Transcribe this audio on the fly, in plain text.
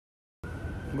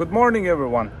Good morning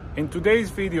everyone. In today's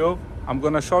video I'm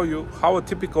gonna show you how a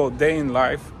typical day in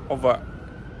life of a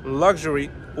luxury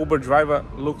Uber driver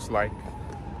looks like.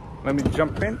 Let me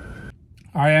jump in.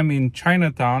 I am in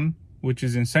Chinatown, which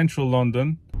is in central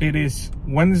London. It is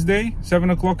Wednesday, 7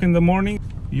 o'clock in the morning.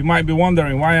 You might be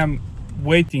wondering why I'm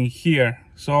waiting here.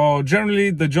 So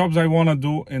generally the jobs I want to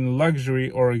do in luxury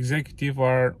or executive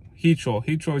are Heathrow.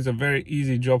 Heathrow is a very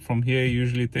easy job from here. It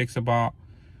usually takes about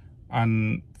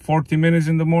 40 minutes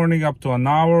in the morning up to an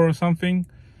hour or something,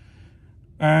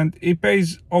 and it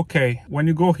pays okay. When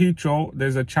you go Heathrow,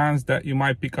 there's a chance that you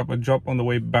might pick up a job on the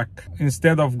way back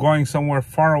instead of going somewhere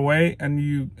far away and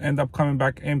you end up coming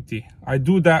back empty. I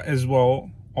do that as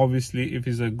well, obviously, if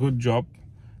it's a good job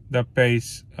that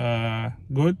pays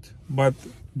good, but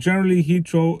generally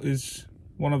Heathrow is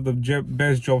one of the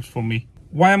best jobs for me.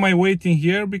 Why am I waiting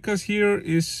here? Because here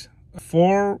is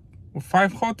 4 or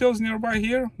 5 hotels nearby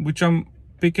here, which I'm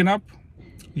picking up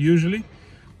usually.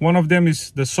 One of them is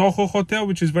the Soho Hotel,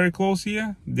 which is very close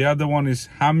here. The other one is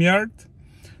Ham Yard.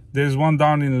 There's one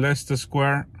down in Leicester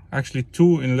Square, actually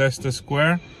 2 in Leicester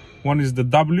Square. One is the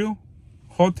W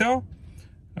Hotel,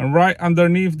 and right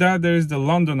underneath that there is the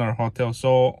Londoner Hotel.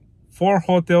 So 4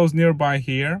 hotels nearby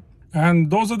here,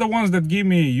 and those are the ones that give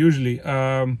me usually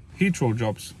Heathrow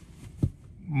jobs.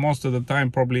 Most of the time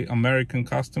probably American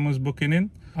customers booking in.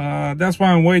 That's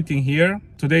why I'm waiting here.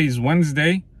 Today is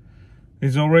Wednesday.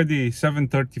 It's already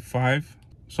 7:35.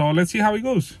 So let's see how it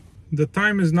goes. The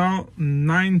time is now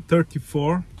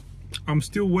 9:34. I'm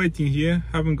still waiting here.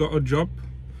 Haven't got a job.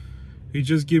 He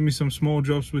just gave me some small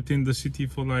jobs within the city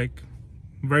for like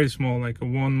very small, like a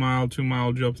 1 mile, 2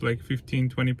 mile jobs, like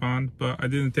 15-20 pounds, but I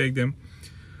didn't take them.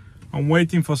 I'm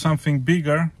waiting for something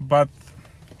bigger, but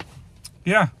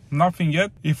yeah, nothing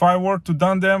yet. If I were to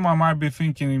done them, I might be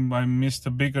thinking I missed a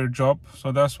bigger job,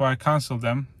 so that's why I canceled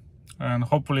them and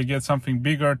hopefully get something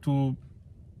bigger to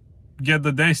get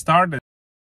the day started.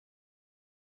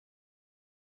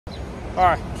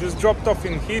 Alright, just dropped off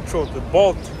in Heathrow, the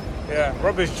Bolt. Yeah,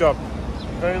 rubbish job,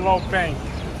 very low paying,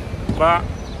 but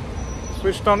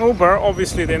switched on Uber.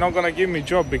 Obviously they're not gonna give me a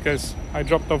job because I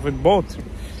dropped off with Bolt.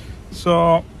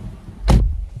 So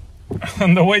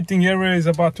and the waiting area is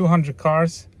about 200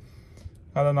 cars.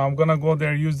 I don't know, I'm gonna go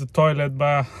there, use the toilet,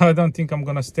 but I don't think I'm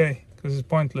gonna stay because it's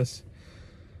pointless.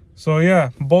 So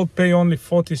yeah, Bolt pay only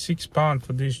 £46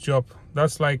 for this job.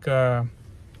 That's like a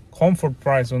comfort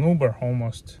price on Uber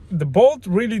almost. The Bolt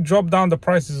really dropped down the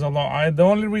prices a lot. The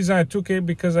only reason I took it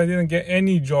because I didn't get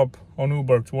any job on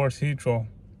Uber towards Heathrow.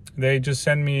 They just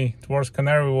sent me towards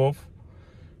Canary Wharf.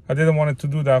 I didn't want to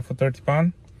do that for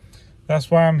 £30.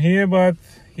 That's why I'm here. But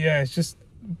yeah, it's just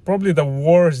probably the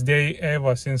worst day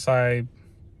ever since I've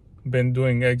been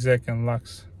doing exec and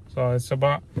Lux. So it's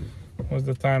about, what's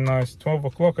the time now? It's 12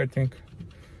 o'clock, I think.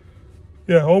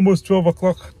 Yeah, almost 12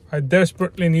 o'clock. I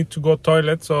desperately need to go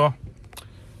toilet. So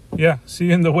yeah, see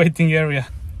you in the waiting area.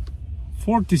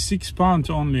 £46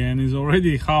 only, and it's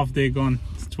already half day gone.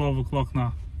 It's 12 o'clock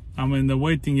now. I'm in the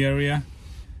waiting area.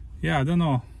 Yeah, I don't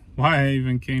know why I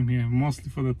even came here, mostly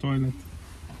for the toilet.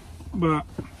 But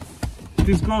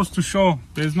this goes to show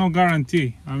there's no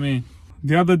guarantee. I mean,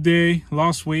 the other day,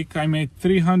 last week, I made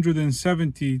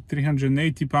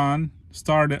 380 pounds.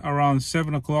 Started around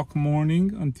 7 o'clock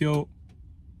morning until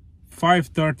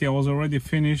 5:30. I was already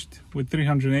finished with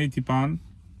 380 pounds.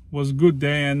 Was a good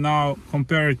day, and now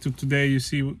compare it to today, you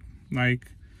see,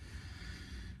 like,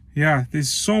 yeah, there's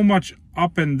so much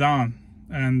up and down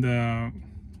and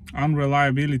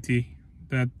unreliability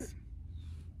that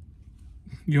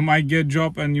you might get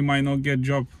job and you might not get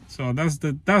job. So that's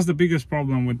the biggest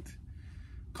problem with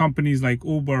companies like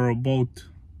Uber or Bolt.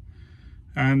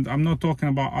 And I'm not talking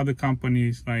about other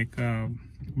companies like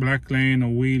Blacklane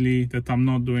or Wheelie that I'm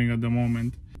not doing at the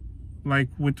moment. Like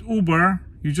with Uber,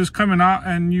 you're just coming out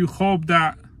and you hope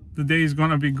that the day is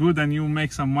gonna be good and you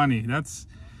make some money.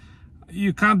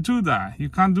 You can't do that. You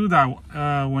can't do that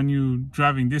when you're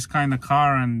driving this kind of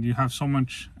car and you have so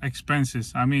much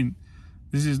expenses. I mean,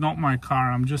 this is not my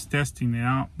car, I'm just testing it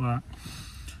out, but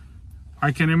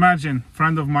I can imagine a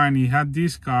friend of mine, he had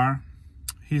this car.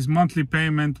 His monthly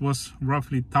payment was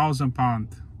roughly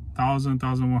 £1,000,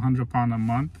 £1,100 a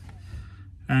month,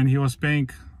 and he was paying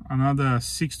another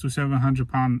 £600 to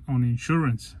 £700 on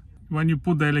insurance. When you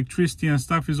put the electricity and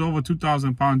stuff, is over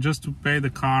 £2,000 just to pay the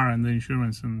car and the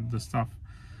insurance and the stuff.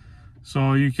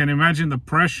 So you can imagine the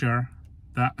pressure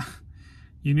that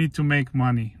you need to make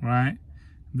money, right?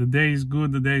 The day is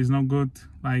good, the day is not good.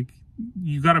 Like,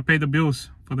 you gotta pay the bills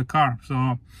for the car.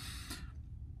 So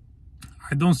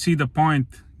I don't see the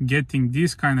point getting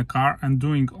this kind of car and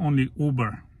doing only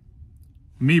Uber.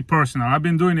 Me personally, I've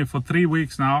been doing it for 3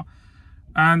 weeks now.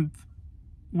 And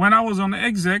when I was on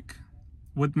exec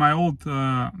with my old,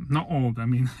 not old, I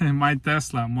mean, my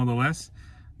Tesla Model S,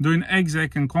 doing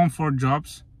exec and comfort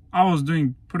jobs, I was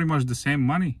doing pretty much the same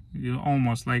money.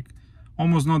 Almost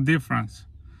no difference.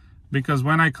 Because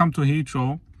when I come to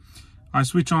Heathrow, I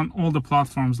switch on all the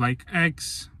platforms like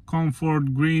X,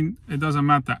 Comfort, Green, it doesn't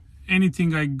matter.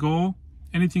 Anything I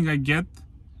get,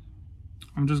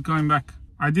 I'm just going back.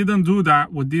 I didn't do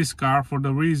that with this car for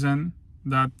the reason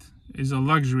that it's a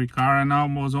luxury car, and I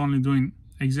was only doing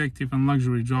executive and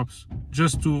luxury jobs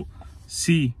just to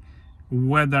see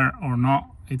whether or not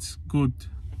it's good,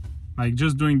 like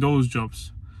just doing those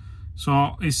jobs.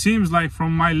 So it seems like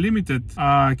from my limited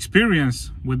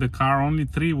experience with the car, only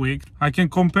 3 weeks, I can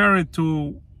compare it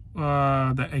to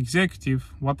the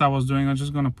executive, what I was doing. I'm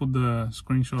just gonna put the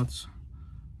screenshots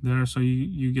there so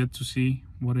you get to see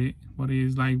what it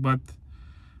is like. But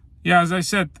yeah, as I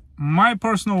said, my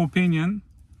personal opinion,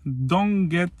 don't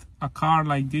get a car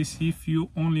like this if you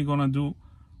only gonna do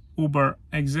Uber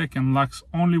exec and Lux,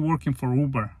 only working for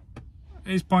Uber.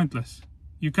 It's pointless.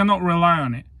 You cannot rely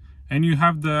on it, and you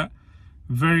have the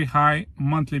very high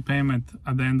monthly payment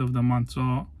at the end of the month.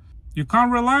 So you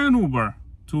can't rely on Uber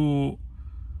to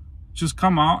just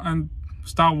come out and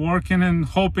start working and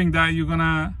hoping that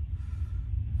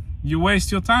you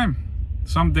waste your time.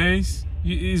 Some days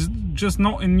is just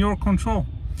not in your control.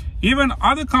 Even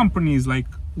other companies like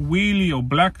Wheelie or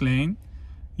Blacklane,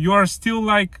 you are still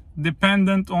like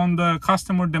dependent on the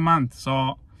customer demand.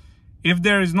 So if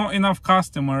there is not enough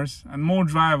customers and more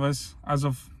drivers, as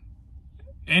of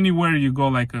anywhere you go,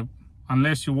 like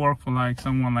unless you work for like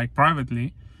someone like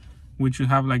privately, which you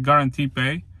have like guarantee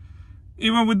pay,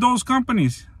 even with those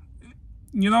companies,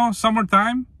 you know,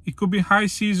 summertime it could be high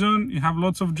season, you have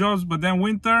lots of jobs, but then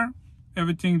winter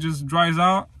everything just dries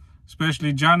out,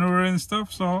 especially January and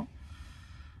stuff. So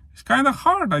it's kind of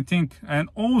hard, I think. And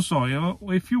also, you know,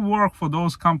 if you work for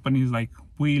those companies like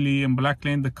Wheelie and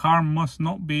Blacklane, the car must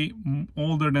not be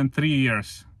older than 3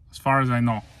 years, as far as I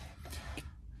know.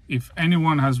 If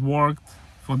anyone has worked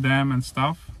for them and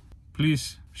stuff,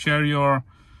 please share your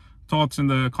thoughts in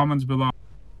the comments below.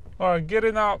 All right,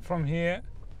 getting out from here.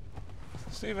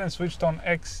 It's even switched on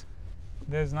X.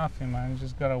 There's nothing, man. You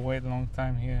just gotta wait a long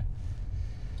time here.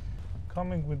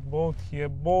 Coming with Bolt here.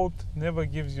 Bolt never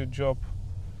gives you a job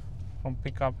from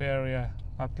pickup area.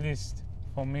 At least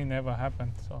for me, never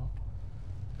happened. So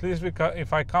at least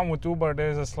if I come with Uber,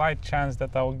 there's a slight chance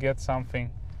that I will get something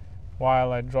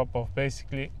while I drop off.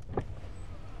 Basically,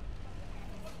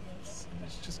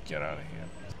 let's just get out of here.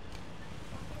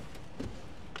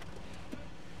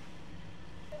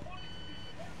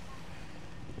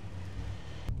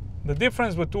 The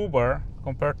difference with Uber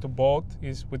compared to Bolt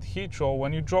is with Heathrow,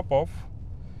 when you drop off,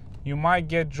 you might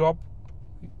get job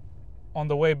on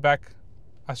the way back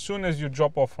as soon as you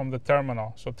drop off from the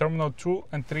terminal. So terminal 2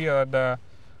 and 3 are the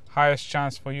highest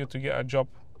chance for you to get a job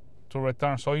to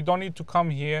return. So you don't need to come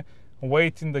here,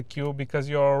 wait in the queue, because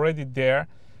you're already there.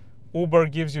 Uber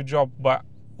gives you job, but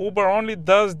Uber only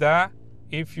does that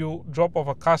if you drop off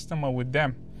a customer with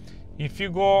them. If you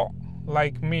go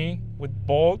like me with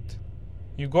Bolt,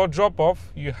 you go drop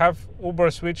off, you have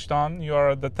Uber switched on,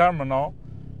 you're at the terminal,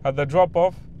 at the drop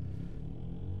off,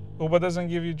 Uber doesn't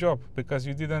give you job because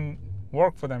you didn't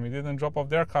work for them, you didn't drop off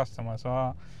their customers.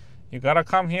 So you gotta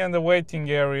come here in the waiting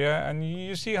area, and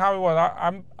you see how it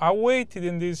was. I waited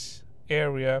in this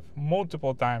area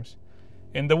multiple times.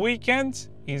 In the weekends,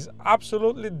 is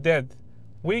absolutely dead.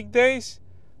 Weekdays,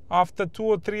 after 2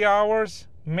 or 3 hours,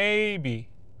 maybe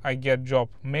I get job,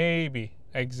 maybe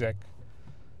exec.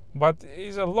 But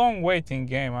it's a long waiting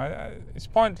game. It's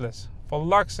pointless. For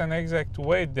Lux and exec to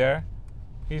wait there,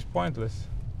 it's pointless.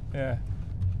 Yeah.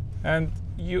 And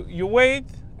you wait,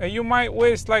 and you might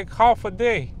waste like half a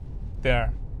day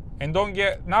there and don't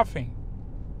get nothing.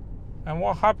 And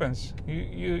what happens?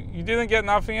 You didn't get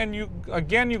nothing, and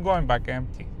you're going back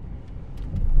empty.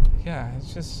 Yeah,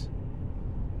 it's just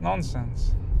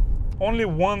nonsense. Only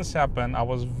once happened. I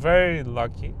was very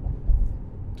lucky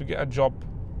to get a job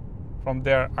from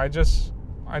there. I just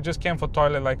came for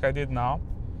toilet like I did now.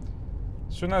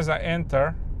 As soon as I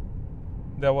enter,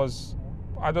 there was,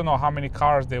 I don't know how many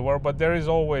cars there were, but there is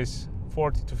always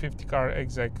 40 to 50 car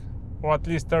exec, or at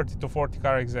least 30 to 40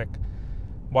 car exec.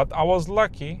 But I was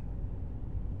lucky,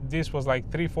 this was like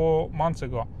 3-4 months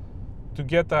ago, to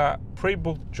get a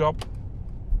pre-booked job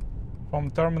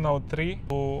from Terminal 3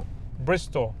 to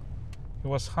Bristol. It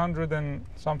was 100 and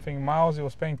something miles. It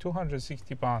was paying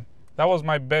 £260. That was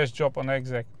my best job on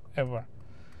exec ever.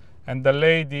 And the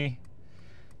lady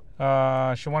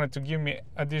She wanted to give me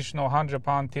additional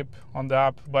 £100 tip on the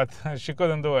app, but she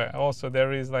couldn't do it. Also,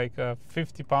 there is like a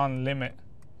 £50 limit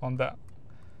on the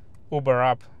Uber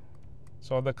app,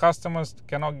 so the customers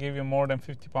cannot give you more than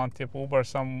 £50 tip. Uber,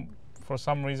 for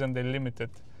some reason, they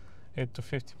limited it to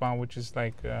 £50, which is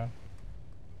like I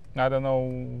don't know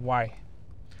why.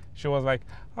 She was like,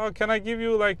 "Oh, can I give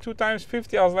you like 2 times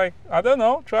 50?" I was like, "I don't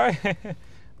know, try."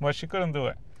 But she couldn't do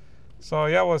it. So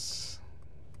yeah,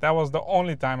 that was the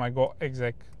only time I go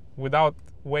exec without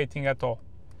waiting at all.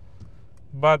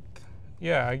 But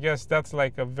yeah, I guess that's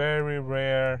like a very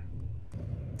rare.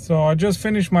 So I just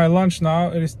finished my lunch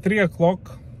now. It is 3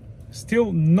 o'clock.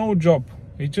 Still no job.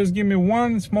 It just gave me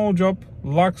one small job,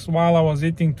 Lux, while I was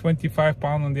eating £25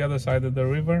 on the other side of the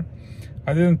river.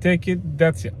 I didn't take it.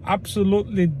 That's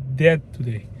absolutely dead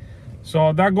today.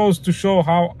 So that goes to show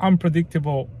how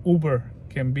unpredictable Uber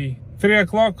can be. 3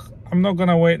 o'clock, I'm not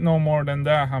gonna wait no more than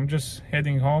that. I'm just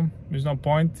heading home. There's no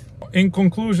point. In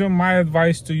conclusion, my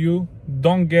advice to you,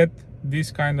 don't get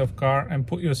this kind of car and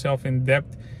put yourself in debt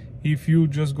if you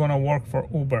just gonna work for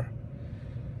Uber.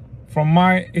 From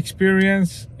my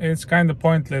experience, it's kind of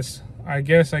pointless. I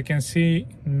guess I can see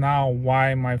now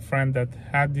why my friend that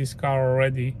had this car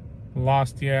already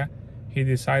last year, he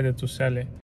decided to sell it.